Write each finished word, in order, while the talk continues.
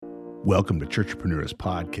Welcome to Churchpreneurs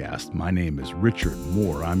Podcast. My name is Richard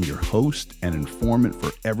Moore. I'm your host and informant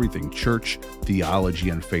for everything church, theology,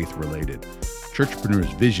 and faith related.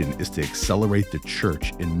 Churchpreneurs' vision is to accelerate the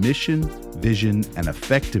church in mission, vision, and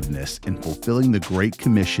effectiveness in fulfilling the Great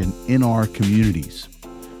Commission in our communities.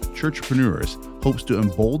 Churchpreneurs hopes to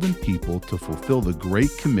embolden people to fulfill the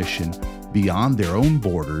Great Commission beyond their own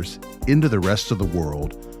borders into the rest of the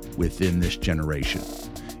world within this generation.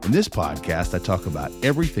 In this podcast, I talk about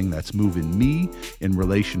everything that's moving me in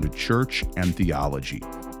relation to church and theology,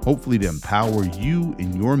 hopefully to empower you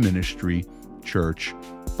in your ministry, church,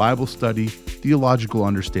 Bible study, theological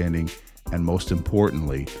understanding, and most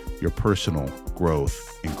importantly, your personal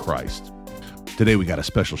growth in Christ. Today, we got a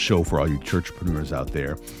special show for all you churchpreneurs out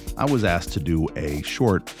there. I was asked to do a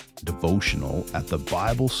short devotional at the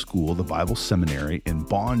Bible School, the Bible Seminary in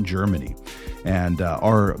Bonn, Germany. And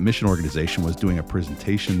our mission organization was doing a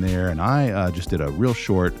presentation there, and I just did a real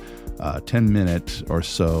short 10-minute or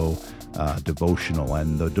so devotional.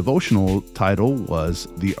 And the devotional title was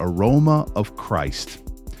The Aroma of Christ.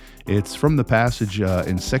 It's from the passage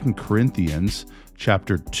in 2 Corinthians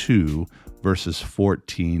chapter 2, verses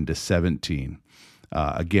 14 to 17.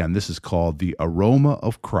 Again, this is called The Aroma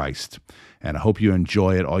of Christ, and I hope you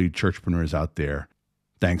enjoy it, all you churchpreneurs out there.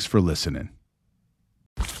 Thanks for listening.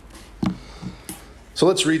 So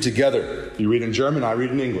let's read together. You read in German, I read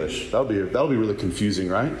in English. That'll be really confusing,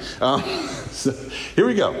 right? So here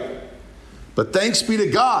we go. But thanks be to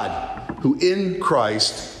God, who in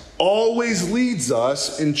Christ always leads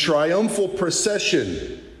us in triumphal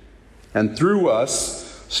procession, and through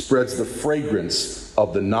us spreads the fragrance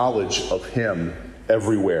of the knowledge of Him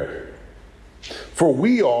everywhere. For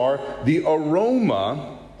we are the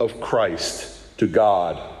aroma of Christ to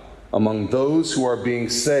God among those who are being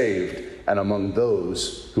saved and among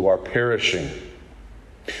those who are perishing.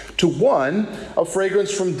 To one, a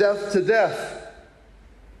fragrance from death to death.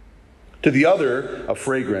 To the other, a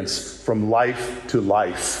fragrance from life to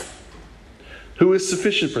life. Who is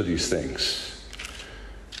sufficient for these things?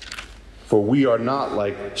 For we are not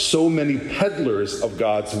like so many peddlers of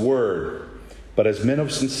God's word, but as men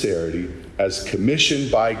of sincerity, as commissioned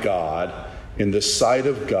by God, in the sight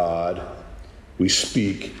of God, we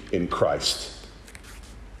speak in Christ.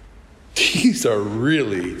 These are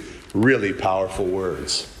really, really powerful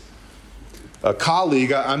words. A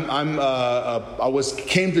colleague,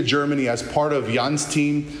 came to Germany as part of Jan's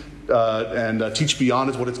team, and Teach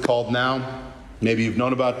Beyond is what it's called now. Maybe you've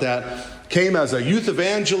known about that. Came as a youth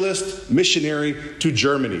evangelist, missionary to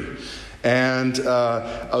Germany. And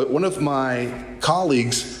one of my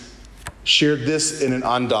colleagues shared this in an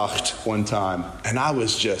Andacht one time. And I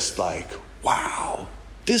was just like, wow.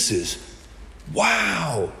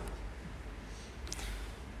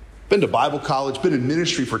 Been to Bible college, been in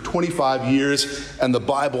ministry for 25 years, and the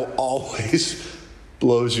Bible always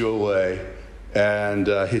blows you away and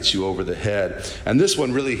hits you over the head. And this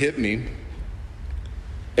one really hit me.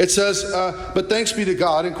 It says, but thanks be to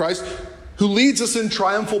God in Christ, who leads us in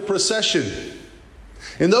triumphal procession.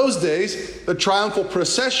 In those days, the triumphal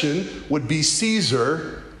procession would be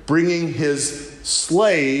Caesar bringing his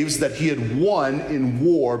slaves that he had won in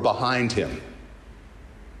war behind him.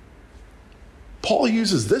 Paul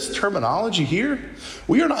uses this terminology here.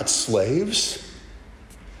 We are not slaves,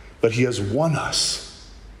 but he has won us.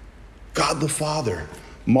 God the Father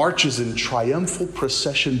marches in triumphal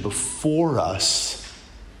procession before us,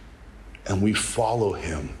 and we follow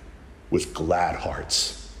him with glad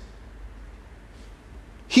hearts.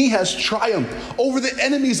 He has triumphed over the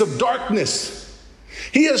enemies of darkness.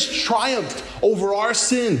 He has triumphed over our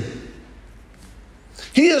sin.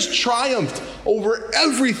 He has triumphed over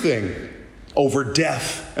everything, over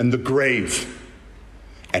death and the grave.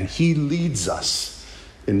 And he leads us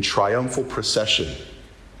in triumphal procession.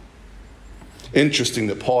 Interesting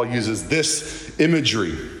that Paul uses this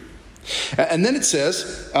imagery. And then it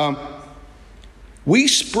says, we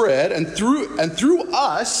spread, and through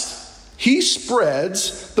us, he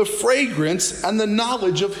spreads the fragrance and the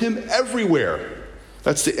knowledge of him everywhere.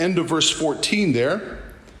 That's the end of verse 14 there.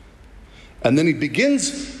 And then he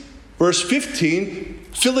begins verse 15,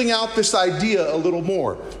 filling out this idea a little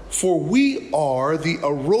more. For we are the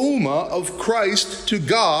aroma of Christ to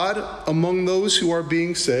God among those who are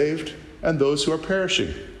being saved and those who are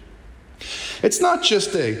perishing. It's not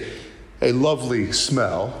just a lovely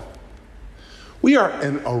smell. We are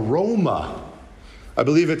an aroma. I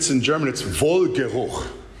believe it's in German, it's Wohlgeruch,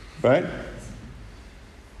 right?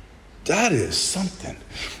 That is something.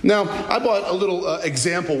 Now, I brought a little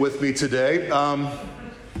example with me today.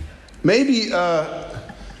 Maybe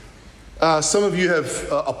some of you have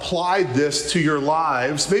applied this to your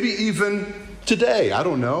lives, maybe even today. I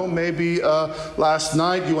don't know, maybe last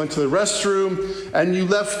night you went to the restroom and you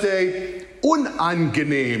left a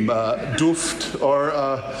unangenehm Duft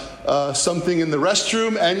or something in the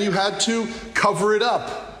restroom and you had to cover it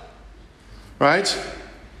up, right?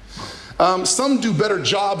 Some do better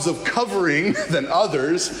jobs of covering than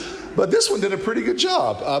others, but this one did a pretty good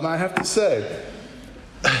job, I have to say.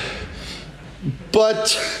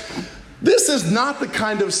 But this is not the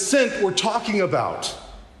kind of scent we're talking about,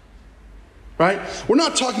 right? We're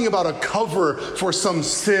not talking about a cover for some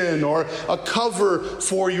sin or a cover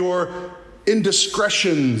for your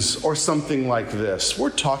indiscretions or something like this.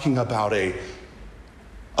 We're talking about a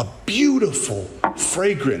beautiful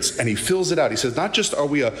fragrance, and he fills it out. He says, not just are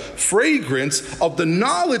we a fragrance of the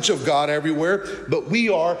knowledge of God everywhere, but we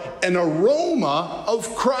are an aroma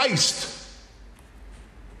of Christ.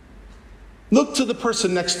 Look to the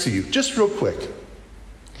person next to you, just real quick.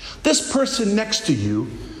 This person next to you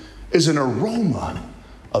is an aroma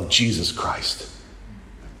of Jesus Christ.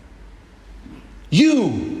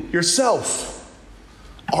 You, yourself,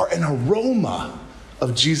 are an aroma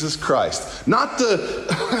of Jesus Christ. Not the,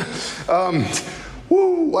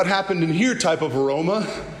 what happened in here type of aroma,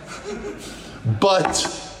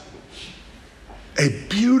 but a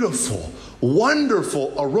beautiful,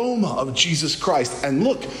 wonderful aroma of Jesus Christ. And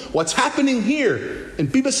look, what's happening here in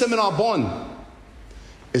Bibesem and Arbonne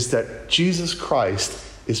is that Jesus Christ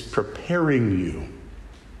is preparing you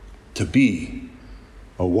to be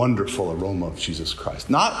a wonderful aroma of Jesus Christ.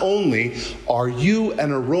 Not only are you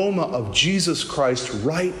an aroma of Jesus Christ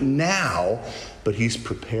right now, but he's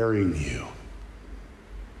preparing you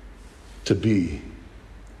to be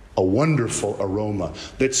a wonderful aroma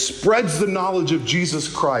that spreads the knowledge of Jesus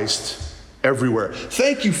Christ everywhere.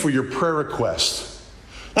 Thank you for your prayer request.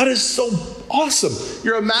 That is so awesome.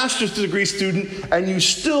 You're a master's degree student and you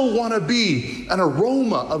still want to be an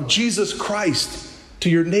aroma of Jesus Christ to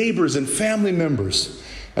your neighbors and family members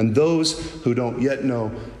and those who don't yet know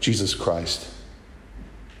Jesus Christ.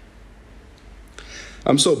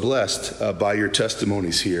 I'm so blessed by your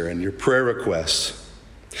testimonies here and your prayer requests.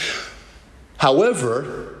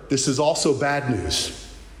 However, this is also bad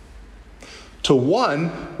news. To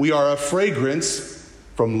one, we are a fragrance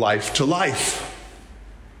from life to life.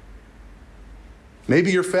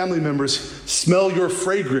 Maybe your family members smell your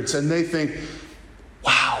fragrance and they think,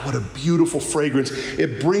 wow, what a beautiful fragrance.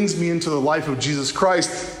 It brings me into the life of Jesus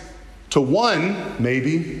Christ. To one,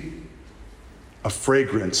 maybe, a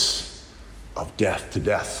fragrance of death to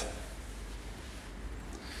death.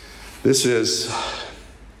 This is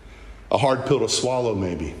a hard pill to swallow,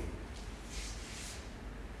 maybe.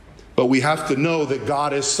 But we have to know that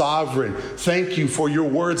God is sovereign. Thank you for your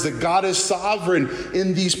words that God is sovereign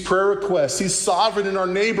in these prayer requests. He's sovereign in our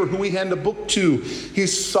neighbor who we hand a book to.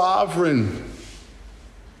 He's sovereign.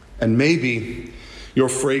 And maybe your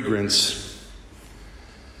fragrance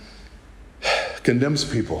condemns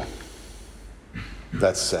people.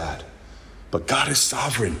 That's sad. But God is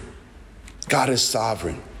sovereign. God is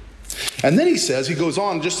sovereign. And then he goes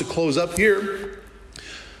on just to close up here.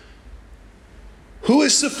 Who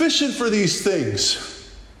is sufficient for these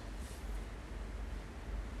things?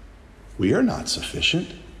 We are not sufficient.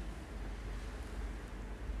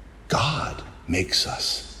 God makes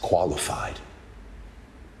us qualified.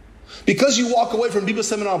 Because you walk away from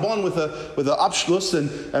Bibesem and Arbonne with an Abschluss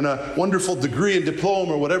and a wonderful degree and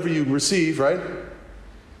diploma or whatever you receive, right?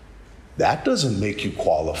 That doesn't make you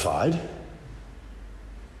qualified.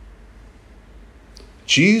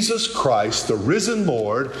 Jesus Christ, the risen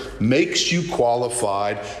Lord, makes you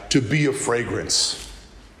qualified to be a fragrance,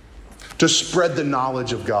 to spread the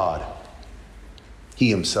knowledge of God. He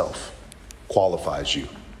himself qualifies you.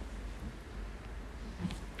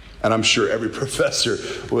 And I'm sure every professor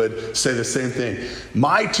would say the same thing.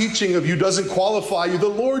 My teaching of you doesn't qualify you. The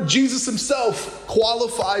Lord Jesus himself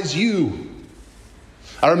qualifies you.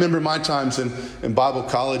 I remember my times in Bible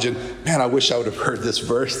college, and man, I wish I would have heard this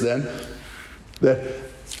verse then.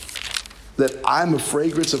 That I'm a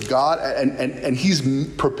fragrance of God, and he's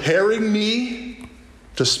preparing me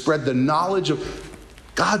to spread the knowledge of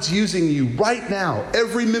God's using you right now.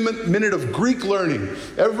 Every minute of Greek learning,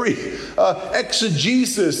 every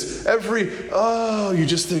exegesis, you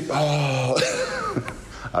just think,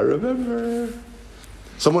 I remember.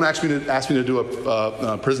 Someone asked me to do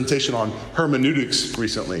a presentation on hermeneutics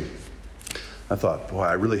recently. I thought, boy,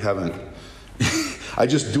 I really haven't. I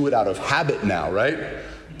just do it out of habit now, right?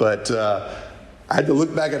 But I had to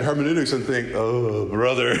look back at hermeneutics and think, oh,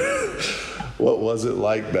 brother, what was it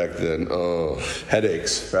like back then? Oh,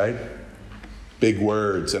 headaches, right? Big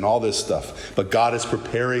words and all this stuff. But God is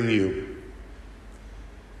preparing you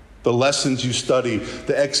The lessons you study,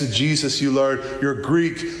 the exegesis you learn, your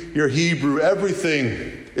Greek, your Hebrew,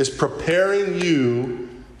 everything is preparing you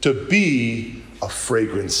to be a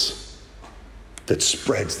fragrance that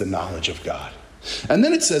spreads the knowledge of God. And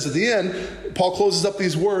then it says at the end, Paul closes up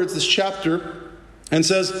these words, this chapter, and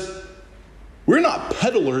says, we're not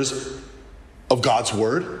peddlers of God's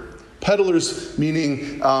word. Peddlers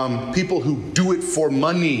meaning people who do it for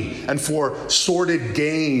money and for sordid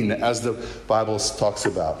gain, as the Bible talks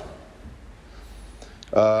about.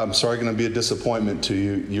 I'm sorry, going to be a disappointment to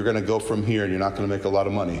you. You're going to go from here and you're not going to make a lot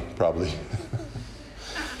of money, probably.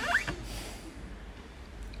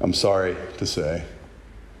 I'm sorry to say.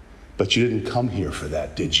 But you didn't come here for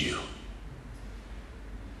that, did you?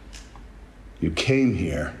 You came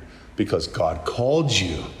here because God called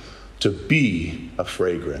you to be a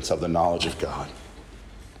fragrance of the knowledge of God.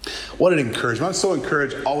 What an encouragement. I'm so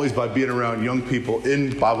encouraged always by being around young people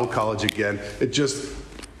in Bible college again. It just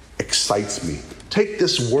excites me. Take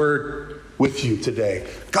this word with you today.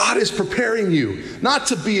 God is preparing you not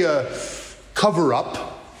to be a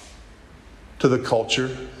cover-up to the culture,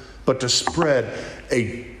 but to spread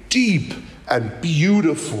a deep and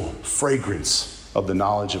beautiful fragrance of the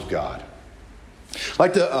knowledge of God. I'd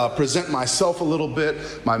like to present myself a little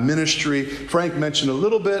bit, my ministry. Frank mentioned a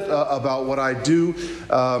little bit about what I do.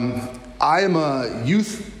 I am a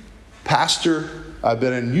youth pastor. I've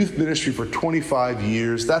been in youth ministry for 25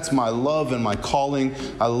 years. That's my love and my calling.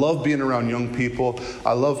 I love being around young people.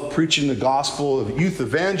 I love preaching the gospel of youth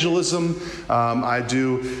evangelism. I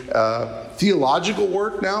do theological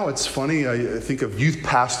work now. It's funny, I think of youth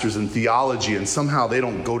pastors and theology, and somehow they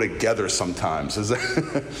don't go together sometimes.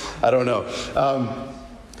 I don't know.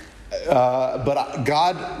 But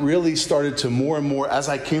God really started to more and more, as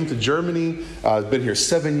I came to Germany, I've been here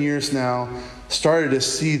 7 years now, started to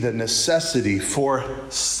see the necessity for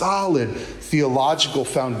solid theological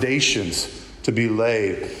foundations to be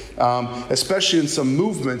laid, especially in some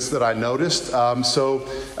movements that I noticed.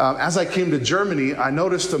 As I came to Germany, I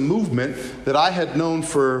noticed a movement that I had known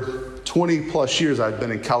for 20 plus years. I'd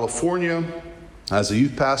been in California as a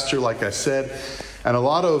youth pastor, like I said, and a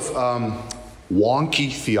lot of wonky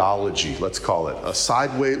theology, let's call it. A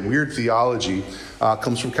sideways, weird theology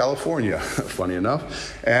comes from California, funny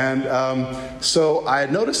enough. And so I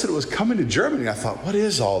had noticed that it was coming to Germany. I thought, what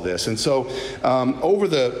is all this? And so over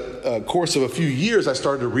the course of a few years, I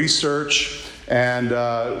started to research and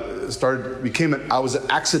I was an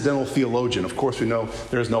accidental theologian. Of course, we know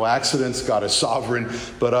there's no accidents. God is sovereign.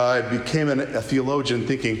 But I became a theologian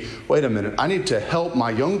thinking, wait a minute, I need to help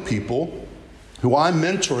my young people who I'm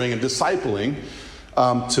mentoring and discipling,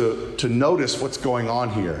 to notice what's going on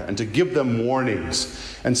here and to give them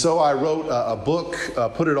warnings. And so I wrote a book,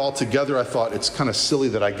 put it all together. I thought it's kind of silly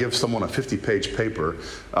that I give someone a 50-page paper.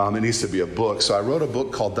 It needs to be a book. So I wrote a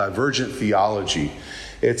book called Divergent Theology.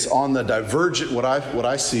 It's on the divergent, what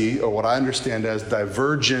I see or what I understand as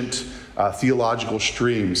divergent theological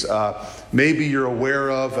streams. Maybe you're aware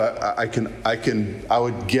of, I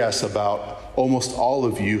would guess about almost all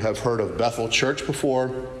of you have heard of Bethel Church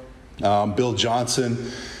before, Bill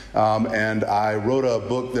Johnson, and I wrote a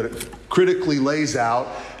book that critically lays out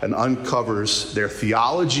and uncovers their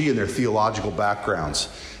theology and their theological backgrounds.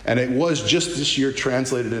 And it was just this year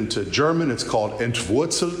translated into German. It's called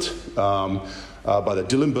Entwurzelt, by the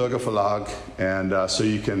Dillenberger Verlag, and so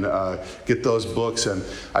you can get those books. And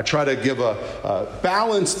I try to give a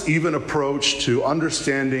balanced, even approach to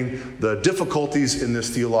understanding the difficulties in this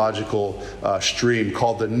theological stream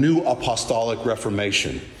called the New Apostolic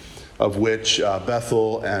Reformation, of which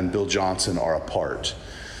Bethel and Bill Johnson are a part.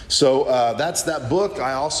 So that's that book.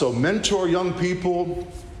 I also mentor young people.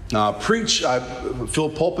 Preach. I fill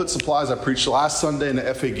pulpit supplies. I preached last Sunday in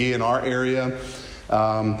the FAG in our area.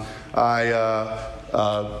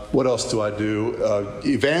 What else do I do?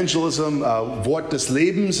 Evangelism. Wort des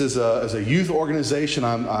Lebens is a youth organization.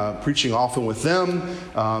 I'm preaching often with them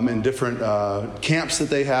in different camps that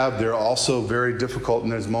they have. They're also very difficult,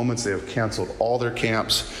 and there's moments they have canceled all their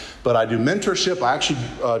camps. But I do mentorship. I actually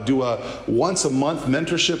do a once-a-month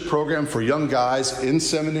mentorship program for young guys in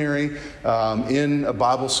seminary, in a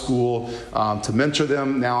Bible school, to mentor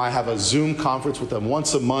them. Now I have a Zoom conference with them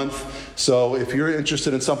once a month. So if you're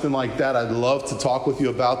interested in something like that, I'd love to talk with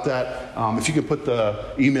you about that. If you could put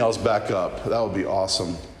the emails back up, that would be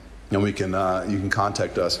awesome. And you can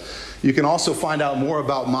contact us. You can also find out more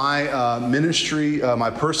about my ministry, my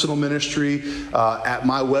personal ministry, at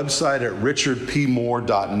my website at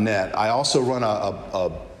richardpmoore.net. I also run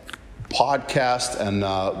a podcast and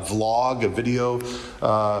vlog, a video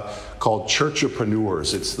called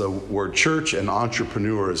Churchpreneurs. It's the word church and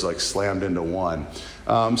entrepreneur is like slammed into one.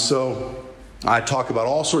 So I talk about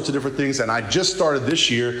all sorts of different things, and I just started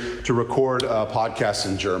this year to record podcasts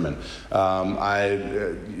in German.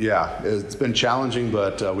 It's been challenging,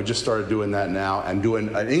 but we just started doing that now and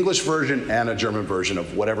doing an English version and a German version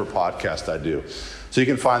of whatever podcast I do. So you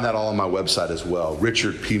can find that all on my website as well,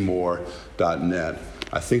 richardpmoore.net.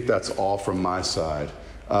 I think that's all from my side.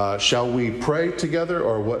 Shall we pray together,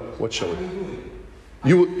 or what shall we do?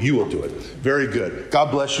 You will do it. Very good.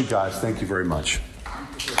 God bless you guys. Thank you very much.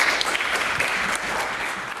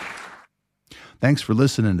 Thanks for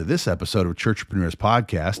listening to this episode of Churchpreneurs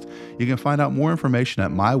Podcast. You can find out more information at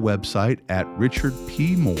my website at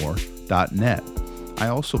richardpmoore.net. I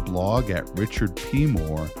also blog at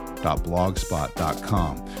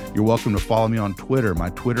richardpmoore.blogspot.com. You're welcome to follow me on Twitter. My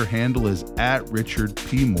Twitter handle is at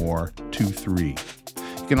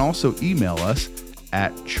richardpmoore23. You can also email us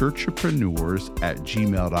at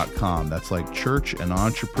churchpreneurs@gmail.com. That's like church and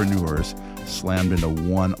entrepreneurs slammed into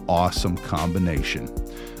one awesome combination.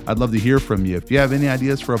 I'd love to hear from you. If you have any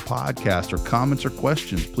ideas for a podcast or comments or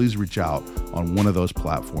questions, please reach out on one of those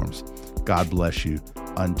platforms. God bless you.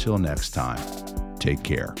 Until next time, take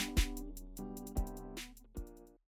care.